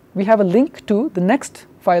 we have a link to the next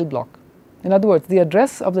file block. In other words, the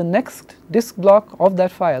address of the next disk block of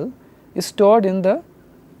that file is stored in the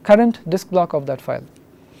current disk block of that file.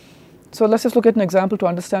 So let's just look at an example to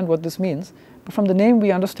understand what this means. But from the name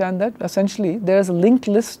we understand that essentially there is a linked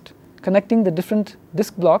list connecting the different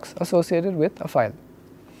disk blocks associated with a file.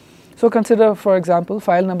 So consider, for example,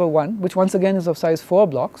 file number 1, which once again is of size 4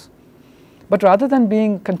 blocks. But rather than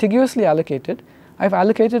being contiguously allocated, I've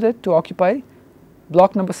allocated it to occupy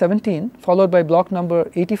block number 17, followed by block number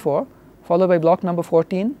 84, followed by block number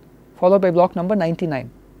 14, followed by block number 99.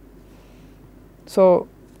 So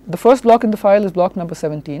the first block in the file is block number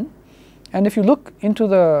 17, and if you look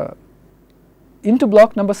into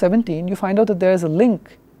block number 17, you find out that there is a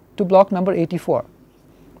link to block number 84.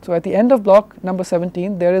 So at the end of block number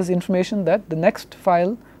 17, there is information that the next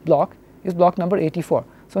file block is block number 84.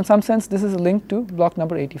 So in some sense, this is a link to block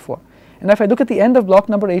number 84. And if I look at the end of block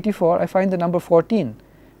number 84, I find the number 14,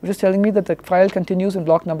 which is telling me that the file continues in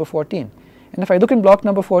block number 14. And if I look in block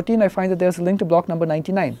number 14, I find that there is a link to block number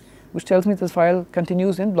 99, which tells me this file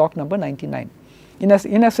continues in block number 99. In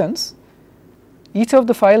essence, each of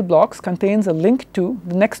the file blocks contains a link to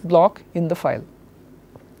the next block in the file,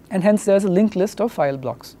 and hence there is a linked list of file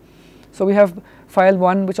blocks. So we have file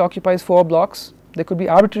 1 which occupies 4 blocks. There could be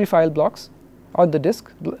arbitrary file blocks on the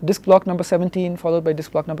disk block number 17 followed by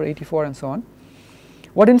disk block number 84 and so on.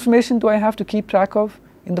 What information do I have to keep track of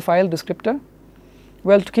in the file descriptor?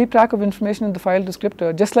 Well, to keep track of information in the file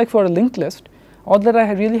descriptor, just like for a linked list, all that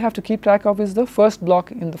I really have to keep track of is the first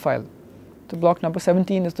block in the file. The block number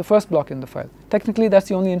 17 is the first block in the file. Technically, that's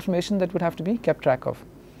the only information that would have to be kept track of.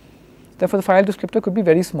 Therefore, the file descriptor could be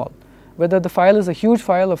very small. Whether the file is a huge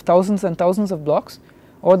file of thousands and thousands of blocks,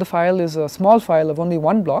 or the file is a small file of only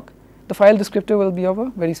one block, the file descriptor will be of a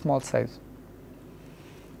very small size.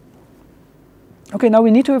 Okay, now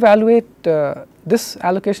we need to evaluate this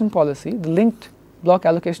allocation policy, the linked block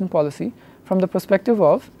allocation policy, from the perspective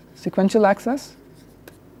of sequential access,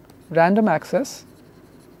 random access,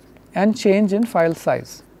 and change in file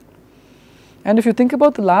size. And if you think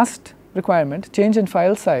about the last requirement, change in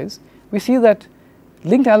file size, we see that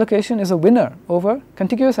linked allocation is a winner over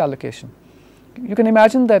contiguous allocation. You can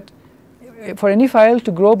imagine that for any file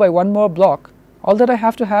to grow by one more block, all that I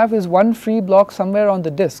have to have is one free block somewhere on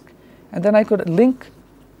the disk, and then I could link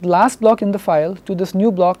the last block in the file to this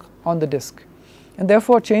new block on the disk. And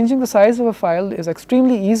therefore, changing the size of a file is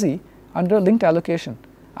extremely easy under linked allocation,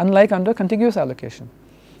 unlike under contiguous allocation.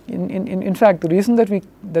 In fact, the reason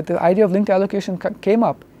that the idea of linked allocation came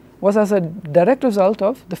up was as a direct result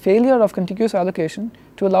of the failure of contiguous allocation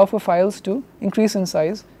to allow for files to increase in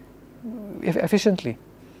size efficiently.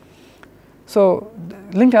 So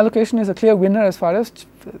linked allocation is a clear winner as far as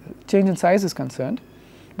change in size is concerned.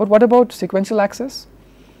 But what about sequential access?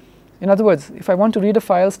 In other words, if I want to read a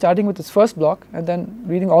file starting with its first block and then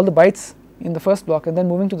reading all the bytes in the first block and then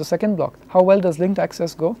moving to the second block, how well does linked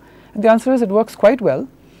access go? And the answer is it works quite well,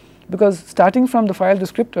 because starting from the file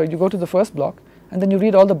descriptor, you go to the first block and then you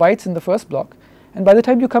read all the bytes in the first block, and by the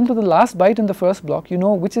time you come to the last byte in the first block, you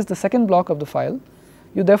know which is the second block of the file.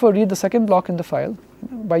 You therefore read the second block in the file,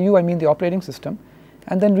 by you I mean the operating system,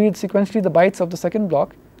 and then read sequentially the bytes of the second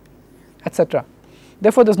block, etc.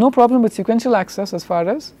 Therefore, there is no problem with sequential access as far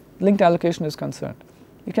as linked allocation is concerned.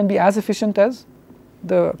 It can be as efficient as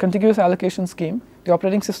the contiguous allocation scheme. The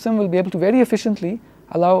operating system will be able to very efficiently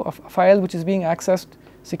allow a file which is being accessed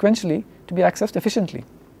sequentially to be accessed efficiently.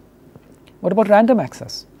 What about random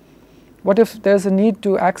access? What if there is a need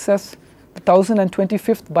to access the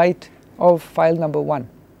 1025th byte of file number 1?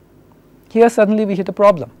 Here suddenly we hit a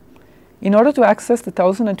problem. In order to access the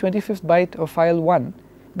 1025th byte of file 1,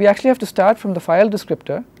 we actually have to start from the file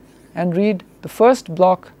descriptor and read the first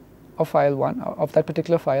block of file 1, of that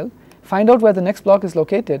particular file, find out where the next block is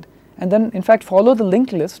located, and then in fact follow the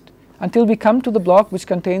linked list until we come to the block which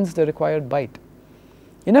contains the required byte.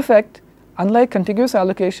 In effect, unlike contiguous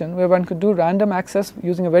allocation, where one could do random access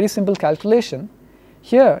using a very simple calculation,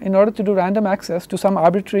 here in order to do random access to some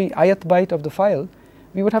arbitrary ith byte of the file,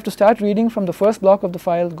 we would have to start reading from the first block of the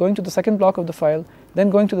file, going to the second block of the file, then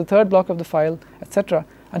going to the third block of the file, etc.,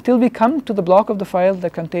 until we come to the block of the file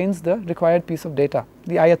that contains the required piece of data,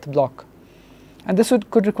 the ith block. And this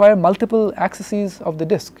could require multiple accesses of the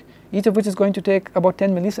disk, each of which is going to take about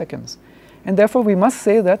 10 milliseconds. And therefore, we must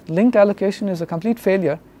say that linked allocation is a complete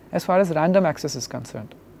failure as far as random access is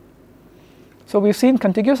concerned. So we've seen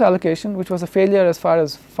contiguous allocation, which was a failure as far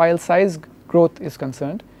as file size growth is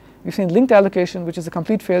concerned. We've seen linked allocation, which is a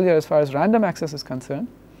complete failure as far as random access is concerned.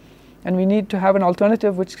 And we need to have an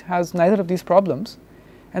alternative which has neither of these problems,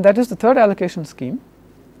 and that is the third allocation scheme.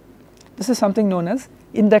 This is something known as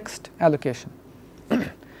indexed allocation.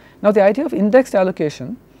 Now, the idea of indexed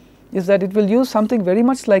allocation is that it will use something very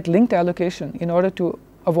much like linked allocation in order to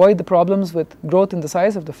avoid the problems with growth in the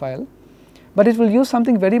size of the file, but it will use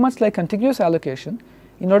something very much like contiguous allocation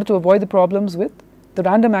in order to avoid the problems with the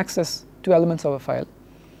random access to elements of a file.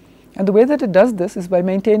 And the way that it does this is by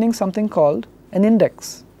maintaining something called an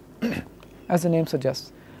index, as the name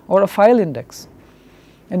suggests, or a file index.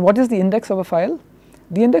 And what is the index of a file?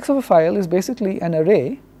 The index of a file is basically an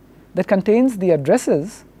array that contains the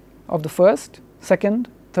addresses of the first, second,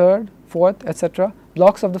 third, fourth, etc.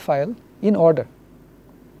 blocks of the file in order.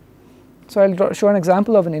 So I'll show an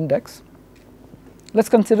example of an index. Let's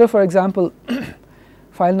consider, for example,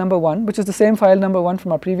 file number 1, which is the same file number 1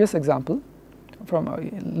 from our previous example, from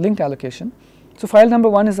linked allocation. So file number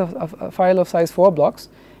 1 is a file of size 4 blocks,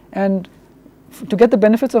 and to get the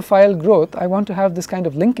benefits of file growth, I want to have this kind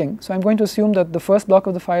of linking. So I'm going to assume that the first block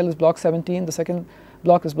of the file is block 17, the second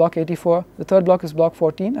block is block 84, the third block is block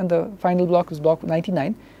 14, and the final block is block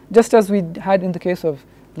 99, just as we had in the case of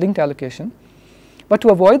linked allocation. But to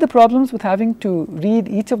avoid the problems with having to read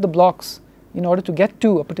each of the blocks in order to get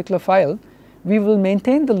to a particular file, we will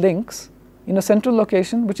maintain the links in a central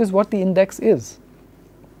location, which is what the index is.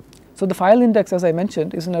 So the file index, as I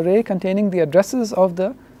mentioned, is an array containing the addresses of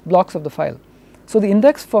the blocks of the file. So the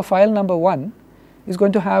index for file number 1 is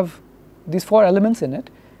going to have these 4 elements in it,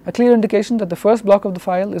 a clear indication that the first block of the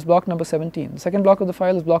file is block number 17, the second block of the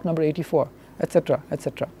file is block number 84, etc.,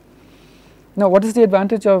 etc. Now, what is the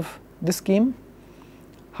advantage of this scheme?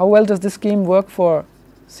 How well does this scheme work for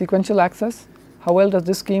sequential access? How well does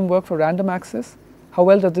this scheme work for random access? How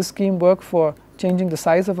well does this scheme work for changing the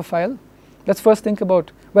size of a file? Let's first think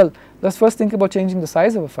about changing the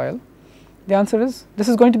size of a file. The answer is, this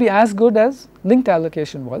is going to be as good as linked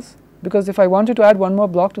allocation was, because if I wanted to add one more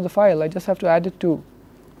block to the file, I just have to add it to,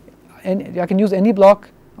 I can use any block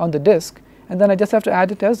on the disk, and then I just have to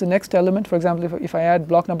add it as the next element. For example, if I add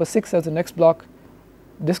block number 6 as the next block,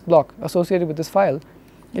 disk block associated with this file,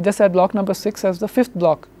 I just add block number 6 as the 5th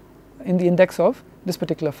block in the index of this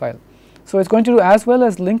particular file. So it's going to do as well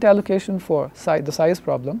as linked allocation for the size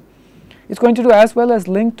problem. It's going to do as well as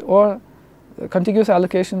linked or contiguous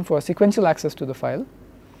allocation for sequential access to the file.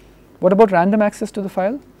 What about random access to the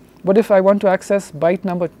file? What if I want to access byte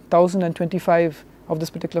number 1025 of this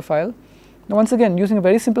particular file? Now once again, using a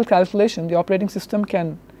very simple calculation, the operating system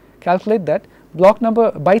can calculate that byte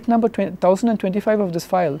number 1025 of this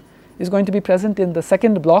file is going to be present in the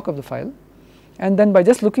second block of the file, and then by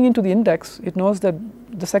just looking into the index, it knows that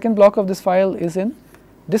the second block of this file is in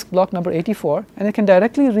disk block number 84, and it can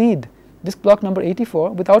directly read disk block number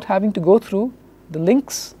 84 without having to go through the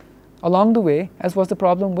links along the way, as was the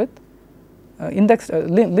problem with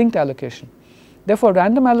linked allocation. Therefore,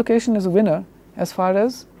 random allocation is a winner as far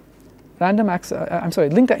as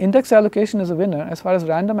linked index allocation is a winner as far as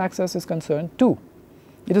random access is concerned too.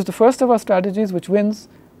 It is the first of our strategies which wins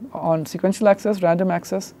on sequential access, random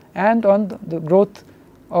access, and on the growth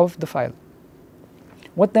of the file.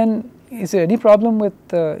 What then, is there any problem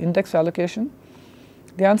with index allocation?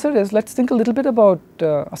 The answer is, let's think a little bit about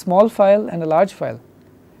a small file and a large file.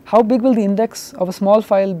 How big will the index of a small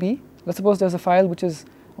file be? Let's suppose there's a file which is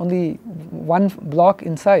only one block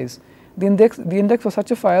in size. The index for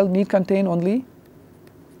such a file need contain only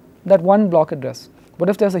that one block address. But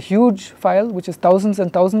if there's a huge file which is thousands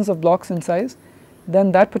and thousands of blocks in size,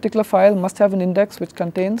 then that particular file must have an index which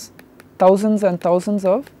contains thousands and thousands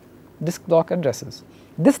of disk block addresses.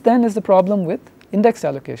 This then is the problem with index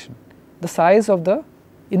allocation, the size of the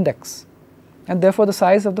index, and therefore the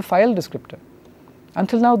size of the file descriptor.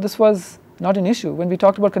 Until now this was not an issue. When we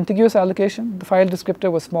talked about contiguous allocation, the file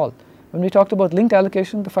descriptor was small. When we talked about linked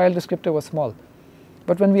allocation, the file descriptor was small.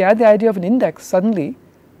 But when we add the idea of an index, suddenly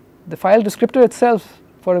the file descriptor itself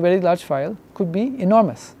for a very large file could be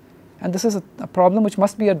enormous. And this is a problem which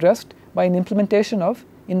must be addressed by an implementation of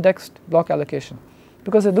indexed block allocation,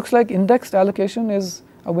 because it looks like indexed allocation is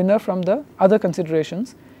a winner from the other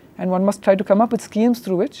considerations, and one must try to come up with schemes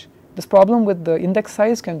through which this problem with the index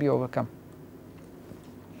size can be overcome.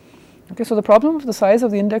 Okay, so the problem of the size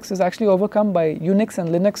of the index is actually overcome by Unix and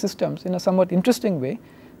Linux systems in a somewhat interesting way.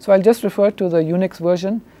 So I'll just refer to the Unix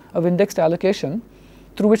version of indexed allocation,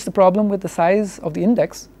 through which the problem with the size of the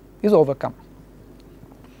index is overcome.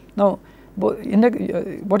 Now,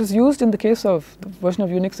 what is used in the case of the version of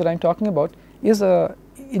Unix that I'm talking about is a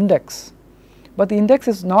index, but the index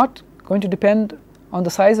is not going to depend on the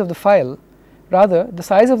size of the file. Rather, the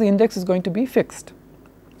size of the index is going to be fixed.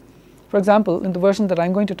 For example, in the version that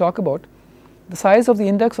I'm going to talk about, the size of the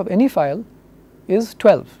index of any file is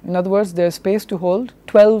 12. In other words, there is space to hold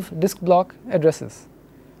 12 disk block addresses.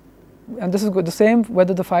 And this is the same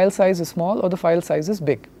whether the file size is small or the file size is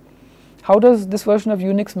big. How does this version of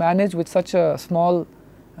Unix manage with such a small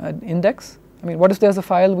index? I mean, what if there's a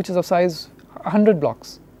file which is of size 100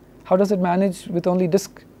 blocks? How does it manage with only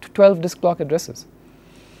 12 disk block addresses?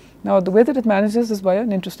 Now, the way that it manages is by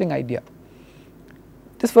an interesting idea.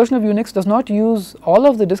 This version of Unix does not use all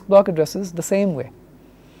of the disk block addresses the same way.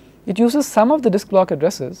 It uses some of the disk block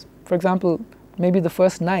addresses, for example, maybe the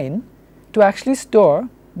first 9, to actually store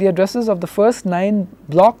the addresses of the first 9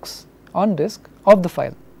 blocks on disk of the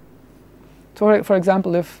file. So, for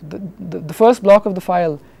example, if the first block of the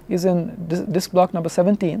file is in disk block number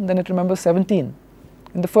 17, then it remembers 17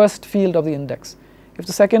 in the first field of the index. If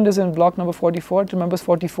the second is in block number 44, it remembers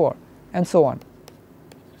 44, and so on.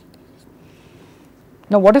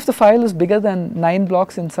 Now, what if the file is bigger than 9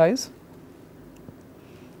 blocks in size?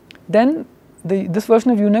 Then this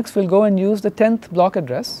version of Unix will go and use the 10th block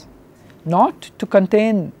address, not to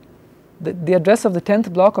contain the address of the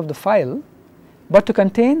 10th block of the file, but to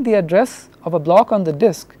contain the address of a block on the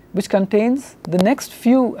disk which contains the next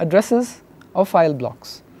few addresses of file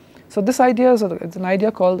blocks. So this idea is an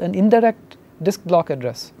idea called an indirect disk block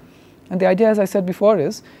address. And the idea, as I said before,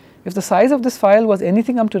 is if the size of this file was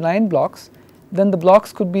anything up to 9 blocks, then the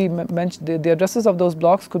blocks could be mentioned, the addresses of those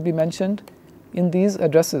blocks could be mentioned in these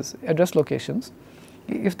address locations.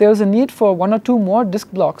 If there was a need for 1 or 2 more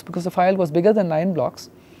disk blocks because the file was bigger than 9 blocks,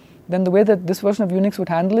 then the way that this version of Unix would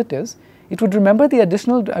handle it is, it would remember the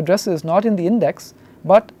additional addresses not in the index,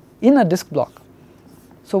 but in a disk block.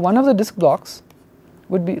 So one of the disk blocks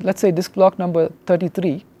would be, let's say, disk block number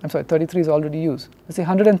 33, I'm sorry, 33 is already used, let's say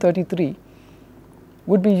 133,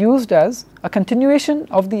 would be used as a continuation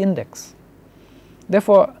of the index.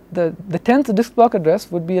 Therefore, the 10th disk block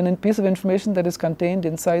address would be a piece of information that is contained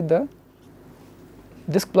inside the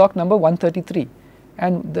disk block number 133.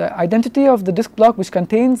 And the identity of the disk block which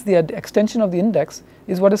contains the extension of the index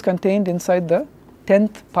is what is contained inside the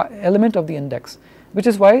 10th element of the index, which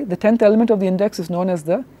is why the 10th element of the index is known as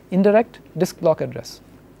the indirect disk block address.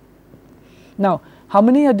 Now, how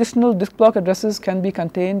many additional disk block addresses can be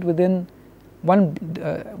contained within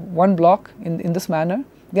one block in this manner?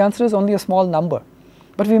 The answer is only a small number,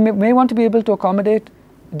 but we may want to be able to accommodate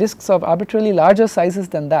disks of arbitrarily larger sizes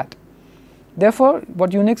than that. Therefore,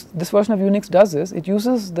 what this version of Unix does is it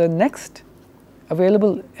uses the next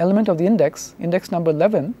available element of the index number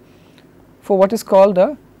 11, for what is called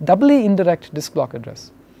a doubly indirect disk block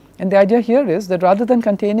address. And the idea here is that rather than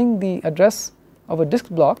containing the address of a disk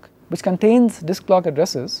block which contains disk block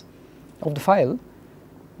addresses of the file,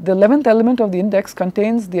 the 11th element of the index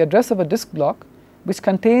contains the address of a disk block which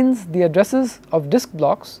contains the addresses of disk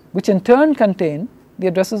blocks, which in turn contain the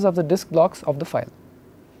addresses of the disk blocks of the file.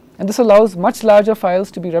 And this allows much larger files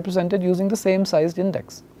to be represented using the same sized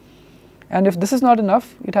index. And if this is not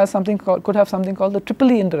enough, it has could have something called the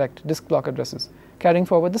triply indirect disk block addresses, carrying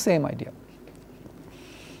forward the same idea.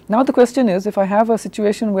 Now the question is, if I have a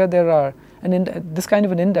situation where there are this kind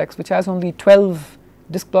of an index which has only 12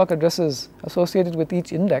 disk block addresses associated with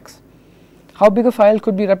each index, how big a file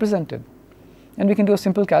could be represented? And we can do a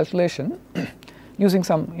simple calculation using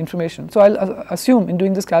some information. So I'll assume in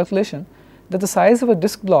doing this calculation that the size of a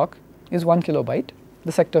disk block is 1 kilobyte,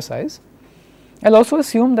 the sector size. I'll also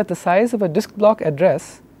assume that the size of a disk block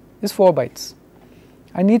address is 4 bytes.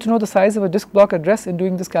 I need to know the size of a disk block address in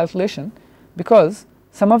doing this calculation because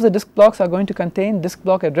some of the disk blocks are going to contain disk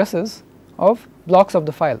block addresses of blocks of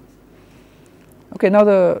the file. Okay,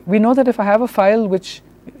 now we know that if I have a file which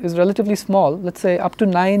is relatively small, let's say up to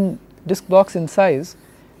 9 disk blocks in size,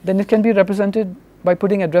 then it can be represented by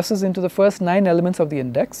putting addresses into the first 9 elements of the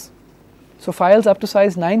index. So files up to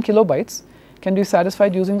size 9 kilobytes can be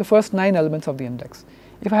satisfied using the first 9 elements of the index.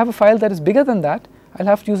 If I have a file that is bigger than that, I'll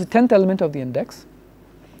have to use the 10th element of the index.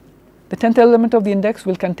 The 10th element of the index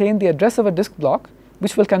will contain the address of a disk block,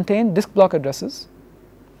 which will contain disk block addresses.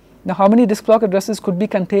 Now, how many disk block addresses could be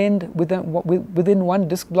contained within one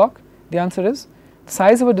disk block? The answer is the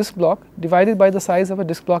size of a disk block divided by the size of a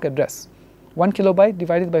disk block address. 1 kilobyte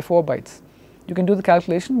divided by 4 bytes. You can do the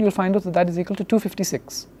calculation, you'll find out that that is equal to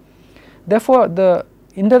 256. Therefore, the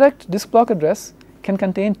indirect disk block address can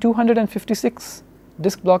contain 256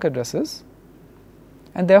 disk block addresses,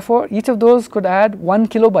 and therefore each of those could add 1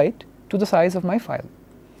 kilobyte to the size of my file.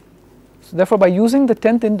 So therefore, by using the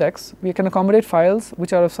 10th index, we can accommodate files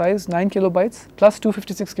which are of size 9 kilobytes plus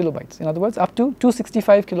 256 kilobytes. In other words, up to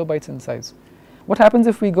 265 kilobytes in size. What happens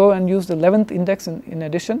if we go and use the 11th index in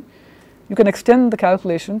addition? You can extend the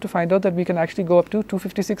calculation to find out that we can actually go up to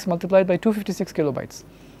 256 multiplied by 256 kilobytes.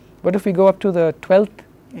 But if we go up to the 12th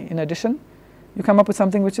in addition, you come up with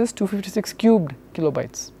something which is 256 cubed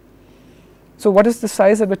kilobytes. So what is the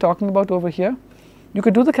size that we're talking about over here? You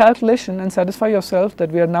could do the calculation and satisfy yourself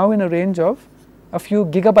that we are now in a range of a few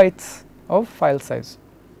gigabytes of file size.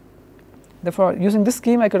 Therefore, using this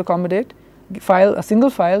scheme, I could accommodate a single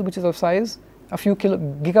file which is of size a few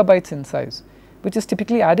gigabytes in size, which is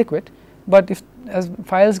typically adequate. But as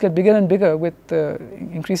files get bigger and bigger with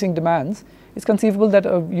increasing demands, it's conceivable that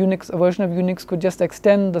a version of Unix could just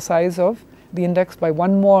extend the size of the index by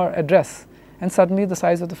one more address, and suddenly the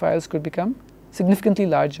size of the files could become significantly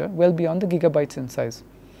larger, well beyond the gigabytes in size.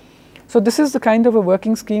 So this is the kind of a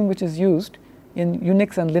working scheme which is used in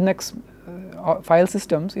Unix and Linux file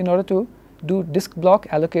systems in order to do disk block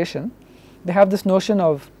allocation. They have this notion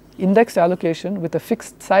of indexed allocation with a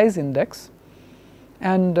fixed size index,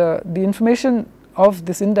 and the information of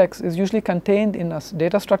this index is usually contained in a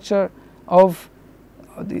data structure of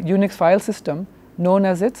the Unix file system known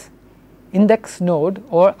as its index node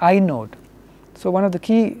or inode. So one of the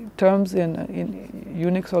key terms in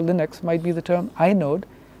Unix or Linux might be the term inode,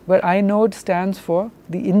 where inode stands for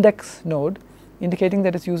the index node, indicating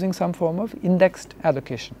that it's using some form of indexed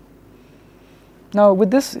allocation. Now with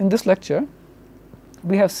this, in this lecture,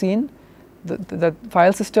 we have seen that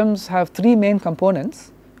file systems have 3 main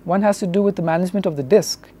components. One has to do with the management of the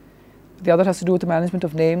disk, the other has to do with the management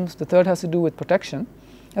of names, the third has to do with protection.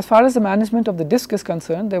 As far as the management of the disk is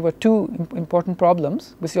concerned, there were 2 important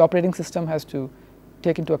problems which the operating system has to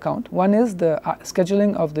take into account. One is the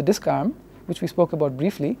scheduling of the disk arm, which we spoke about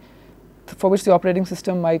briefly, for which the operating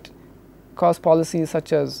system might cause policies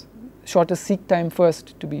such as shortest seek time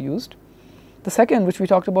first to be used. The second, which we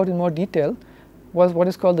talked about in more detail, was what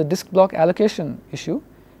is called the disk block allocation issue,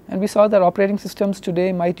 and we saw that operating systems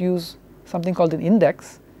today might use something called an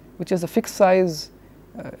index, which is a fixed size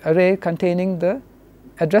array containing the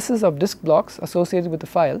addresses of disk blocks associated with the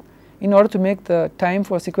file, in order to make the time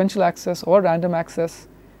for sequential access or random access,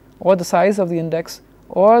 or the size of the index,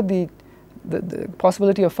 or the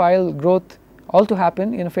possibility of file growth, all to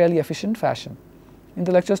happen in a fairly efficient fashion. In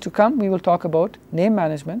the lectures to come, we will talk about name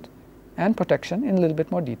management and protection in a little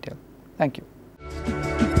bit more detail. Thank you.